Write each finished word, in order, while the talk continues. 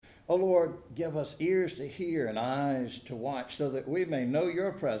O Lord, give us ears to hear and eyes to watch so that we may know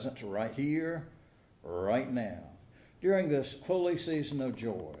your presence right here, right now, during this holy season of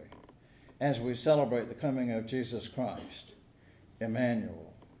joy, as we celebrate the coming of Jesus Christ,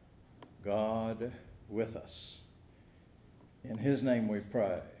 Emmanuel, God with us. In his name we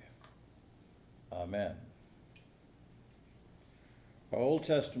pray. Amen. Our Old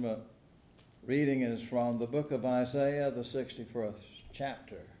Testament reading is from the book of Isaiah, the 61st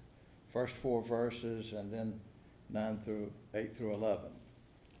chapter, first 4 verses, and then 8 through 11.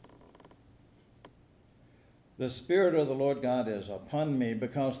 The Spirit of the Lord God is upon me,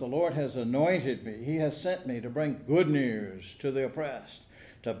 because the Lord has anointed me. He has sent me to bring good news to the oppressed,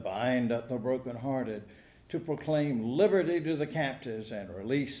 to bind up the brokenhearted, to proclaim liberty to the captives and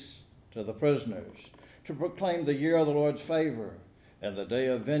release to the prisoners, to proclaim the year of the Lord's favor and the day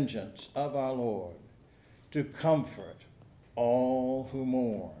of vengeance of our Lord, to comfort all who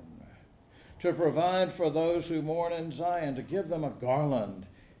mourn, to provide for those who mourn in Zion, to give them a garland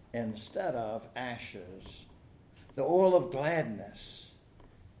instead of ashes, the oil of gladness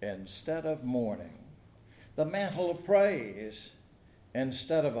instead of mourning, the mantle of praise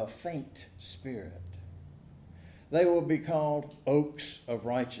instead of a faint spirit. They will be called oaks of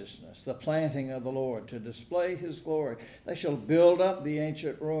righteousness, the planting of the Lord, to display his glory. They shall build up the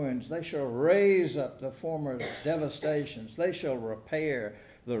ancient ruins. They shall raise up the former devastations. They shall repair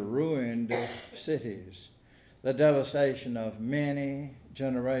the ruined cities, the devastation of many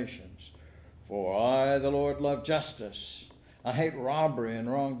generations. For I, the Lord, love justice. I hate robbery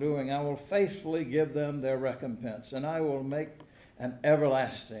and wrongdoing. I will faithfully give them their recompense, and I will make an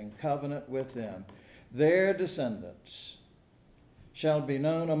everlasting covenant with them. Their descendants shall be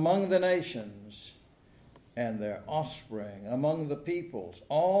known among the nations, and their offspring among the peoples.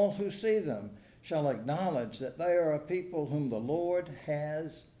 All who see them shall acknowledge that they are a people whom the Lord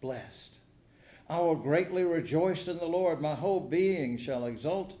has blessed. I will greatly rejoice in the Lord. My whole being shall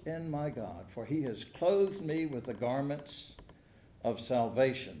exult in my God, for he has clothed me with the garments of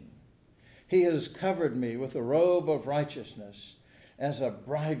salvation. He has covered me with a robe of righteousness, as a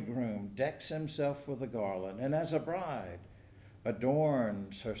bridegroom decks himself with a garland, and as a bride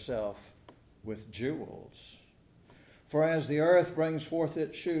adorns herself with jewels. For as the earth brings forth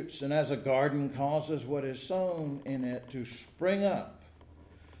its shoots, and as a garden causes what is sown in it to spring up,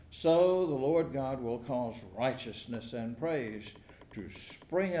 so the Lord God will cause righteousness and praise to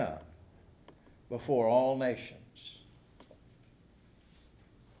spring up before all nations.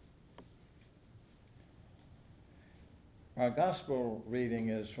 Our gospel reading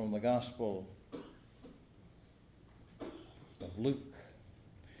is from the Gospel of Luke.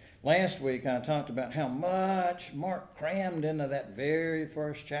 Last week I talked about how much Mark crammed into that very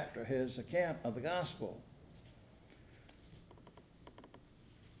first chapter, his account of the gospel.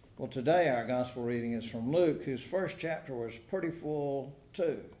 Well, today our gospel reading is from Luke, whose first chapter was pretty full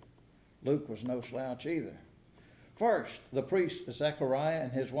too. Luke was no slouch either. First, the priest Zechariah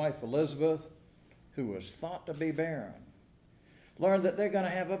and his wife Elizabeth, who was thought to be barren, learn that they're going to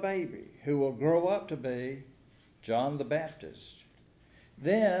have a baby who will grow up to be John the Baptist.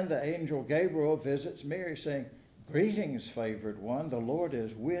 Then the angel Gabriel visits Mary saying, "Greetings, favored one, the Lord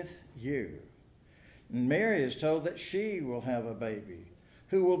is with you." And Mary is told that she will have a baby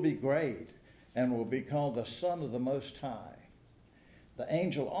who will be great and will be called the Son of the Most High. The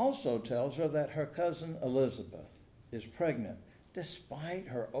angel also tells her that her cousin Elizabeth is pregnant despite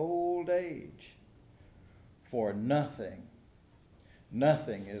her old age. For nothing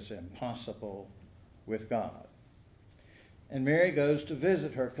is impossible with God. And Mary goes to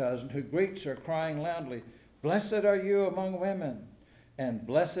visit her cousin, who greets her crying loudly, "Blessed are you among women, and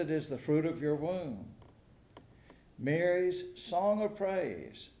blessed is the fruit of your womb." Mary's song of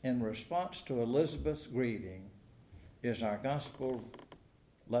praise in response to Elizabeth's greeting is our gospel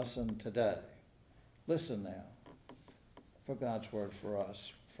lesson today. Listen now for God's word for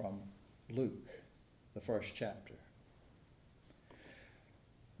us from Luke, the first chapter.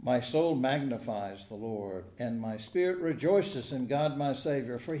 My soul magnifies the Lord, and my spirit rejoices in God my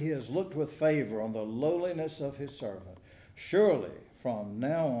Savior, for he has looked with favor on the lowliness of his servant. Surely from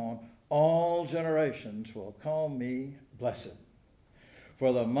now on all generations will call me blessed.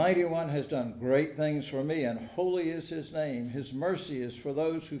 For the Mighty One has done great things for me, and holy is his name. His mercy is for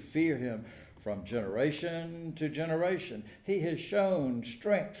those who fear him from generation to generation. He has shown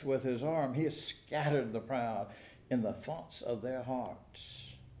strength with his arm. He has scattered the proud in the thoughts of their hearts.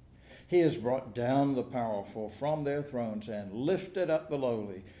 He has brought down the powerful from their thrones and lifted up the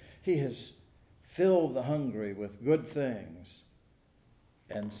lowly. He has filled the hungry with good things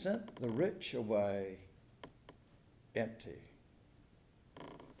and sent the rich away empty.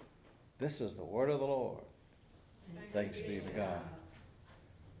 This is the word of the Lord. Thanks be to God.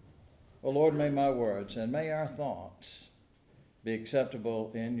 O Lord, may my words and may our thoughts be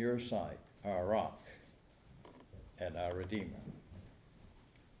acceptable in your sight, our rock and our Redeemer.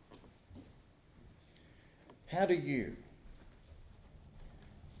 How do you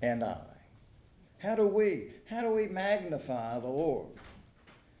and I, how do we magnify the Lord?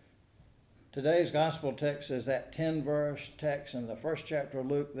 Today's gospel text is that 10-verse text in the first chapter of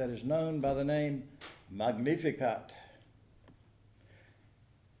Luke that is known by the name Magnificat,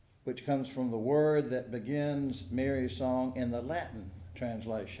 which comes from the word that begins Mary's song in the Latin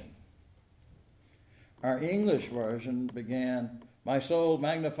translation. Our English version began, "My soul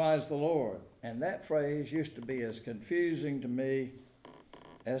magnifies the Lord," and that phrase used to be as confusing to me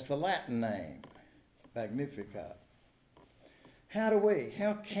as the Latin name, Magnificat.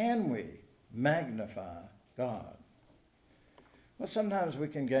 How can we magnify God? Well, sometimes we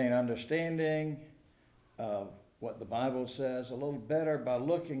can gain understanding of what the Bible says a little better by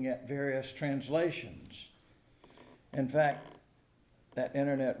looking at various translations. In fact, that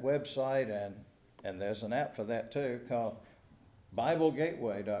internet website, and there's an app for that too, called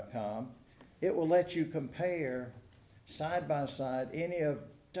BibleGateway.com, it will let you compare side by side any of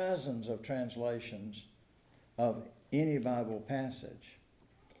dozens of translations of any Bible passage.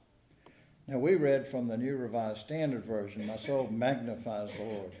 Now, we read from the New Revised Standard Version, "My soul magnifies the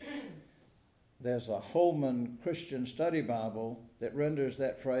Lord." There's a Holman Christian Study Bible that renders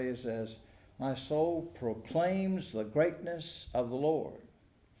that phrase as, "My soul proclaims the greatness of the Lord."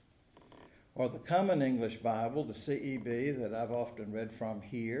 Or the Common English Bible, the CEB, that I've often read from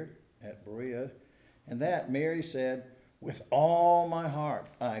here at Berea, and that Mary said, "With all my heart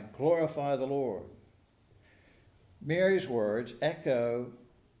I glorify the Lord." Mary's words echo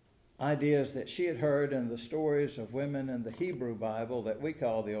ideas that she had heard in the stories of women in the Hebrew Bible that we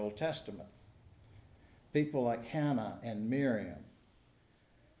call the Old Testament. People like Hannah and Miriam.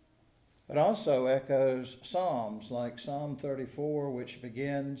 But also echoes Psalms like Psalm 34, which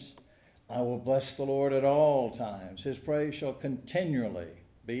begins, "I will bless the Lord at all times. His praise shall continually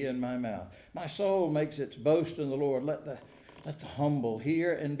be in my mouth. My soul makes its boast in the Lord. Let the humble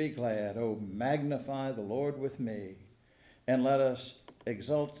hear and be glad. Oh, magnify the Lord with me, and let us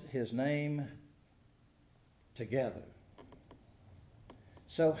exalt his name together."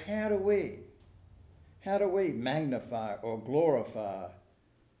 So how do we magnify or glorify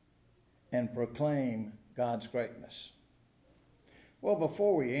and proclaim God's greatness? Well,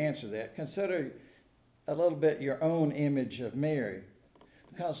 before we answer that, consider a little bit your own image of Mary.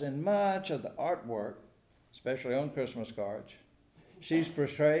 Because in much of the artwork, especially on Christmas cards, she's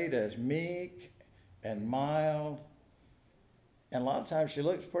portrayed as meek and mild, and a lot of times she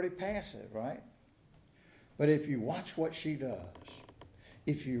looks pretty passive, right? But if you watch what she does,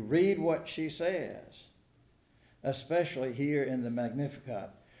 if you read what she says, especially here in the Magnificat,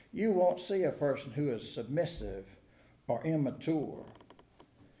 you won't see a person who is submissive or immature.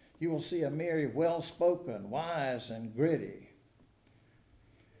 You will see a Mary well-spoken, wise, and gritty.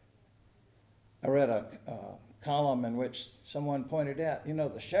 I read a column in which someone pointed out,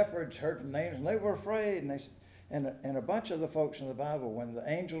 the shepherds heard from the angels and they were afraid. And a bunch of the folks in the Bible, when the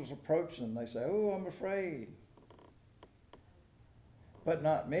angels approach them, they say, "Oh, I'm afraid." But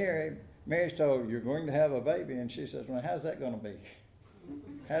not Mary. Mary's told, "You're going to have a baby." And she says, "Well, how's that going to be?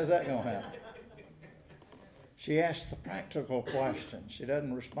 How's that going to happen?" She asks the practical question. She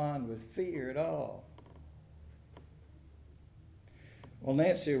doesn't respond with fear at all. Well,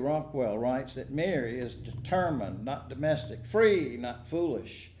 Nancy Rockwell writes that Mary is determined, not domestic, free, not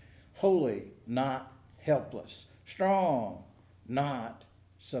foolish, holy, not helpless, strong, not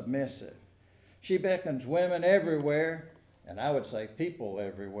submissive. She beckons women everywhere, and I would say people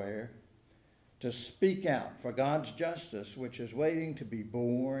everywhere, to speak out for God's justice, which is waiting to be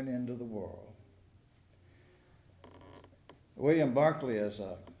born into the world. William Barclay is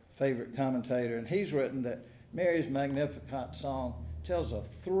a favorite commentator, and he's written that Mary's Magnificat song tells of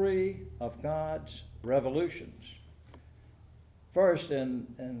three of God's revolutions. First,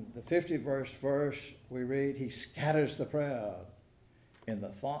 in the 50th verse, we read, "He scatters the proud in the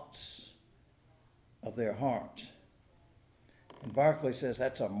thoughts of their hearts." And Barclay says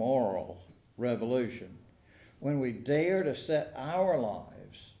that's a moral revolution. When we dare to set our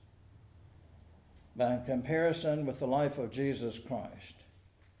lives by comparison with the life of Jesus Christ,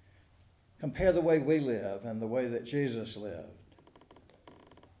 compare the way we live and the way that Jesus lived,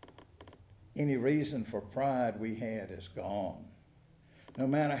 any reason for pride we had is gone. No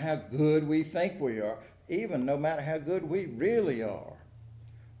matter how good we think we are, even no matter how good we really are,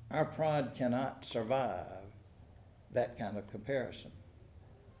 our pride cannot survive that kind of comparison.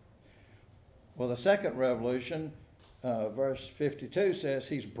 Well, the second revolution, verse 52 says,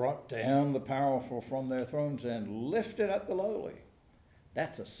 he's brought down the powerful from their thrones and lifted up the lowly.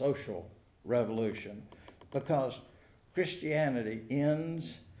 That's a social revolution, because Christianity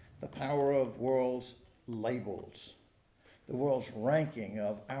ends the power of world's labels, the world's ranking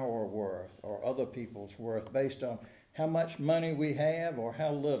of our worth or other people's worth based on how much money we have or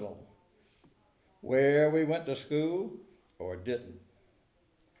how little, where we went to school or didn't,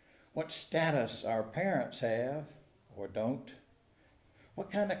 what status our parents have or don't,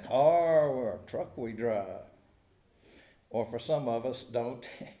 what kind of car or truck we drive, or for some of us don't,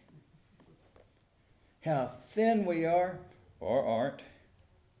 how thin we are or aren't,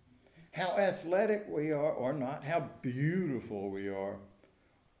 how athletic we are or not, how beautiful we are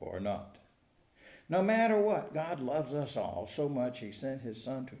or not. No matter what, God loves us all so much he sent his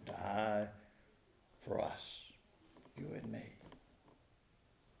son to die for us, you and me,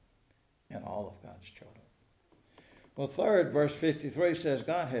 and all of God's children. Well, third, verse 53 says,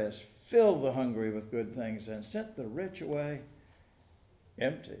 God has filled the hungry with good things and sent the rich away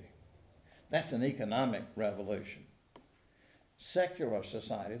empty. That's an economic revolution. Secular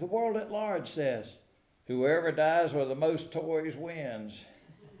society, the world at large says, whoever dies with the most toys wins.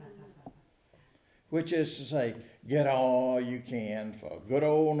 Which is to say, get all you can for good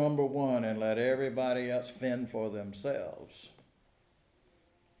old number one and let everybody else fend for themselves.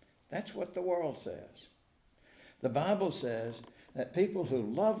 That's what the world says. The Bible says that people who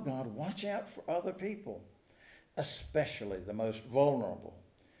love God watch out for other people, especially the most vulnerable.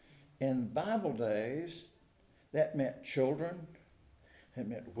 In Bible days, that meant children, that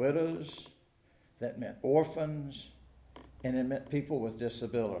meant widows, that meant orphans, and it meant people with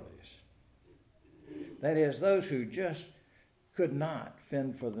disabilities. That is, those who just could not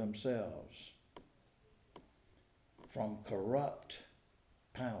fend for themselves from corrupt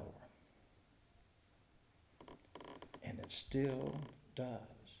power. And it still does.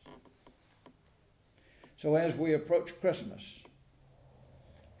 So as we approach Christmas,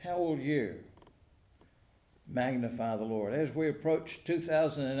 how will you magnify the Lord? As we approach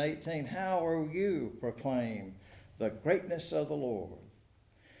 2018, how will you proclaim the greatness of the Lord?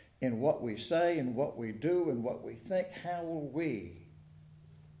 In what we say and what we do and what we think, how will we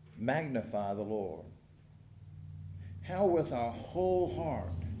magnify the Lord? How with our whole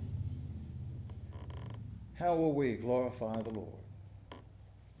heart, how will we glorify the Lord?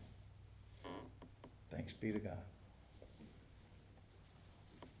 Thanks be to God.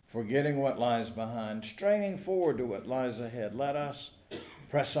 Forgetting what lies behind, straining forward to what lies ahead, let us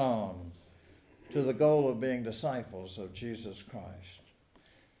press on to the goal of being disciples of Jesus Christ.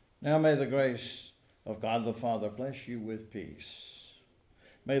 Now may the grace of God the Father bless you with peace.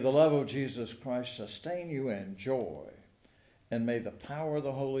 May the love of Jesus Christ sustain you in joy, and may the power of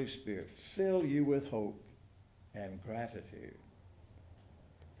the Holy Spirit fill you with hope and gratitude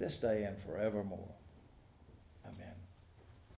this day and forevermore. Amen.